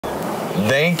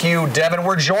Thank you, Devin.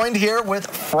 We're joined here with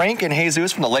Frank and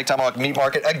Jesus from the Lake Tomahawk Meat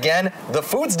Market. Again, the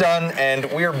food's done, and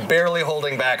we're barely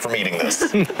holding back from eating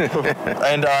this.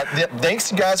 And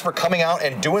thanks, you guys, for coming out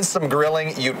and doing some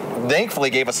grilling. You thankfully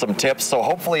gave us some tips, so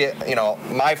hopefully, you know,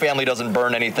 my family doesn't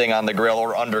burn anything on the grill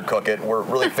or undercook it. We're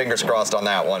really fingers crossed on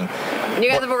that one. You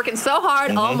guys have been working so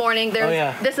hard all morning.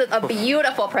 This is a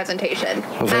beautiful presentation.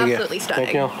 Absolutely stunning.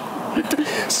 Thank you.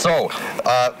 So,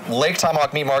 Lake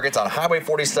Tomahawk Meat Market's on Highway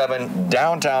 47,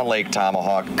 downtown Lake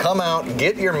Tomahawk. Come out,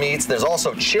 get your meats. There's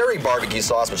also cherry barbecue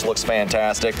sauce, which looks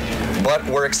fantastic. But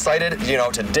we're excited, you know,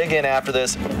 to dig in after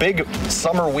this. Big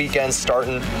summer weekend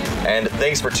starting. And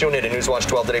thanks for tuning in to Newswatch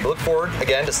 12 today. We look forward,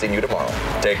 again, to seeing you tomorrow.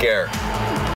 Take care.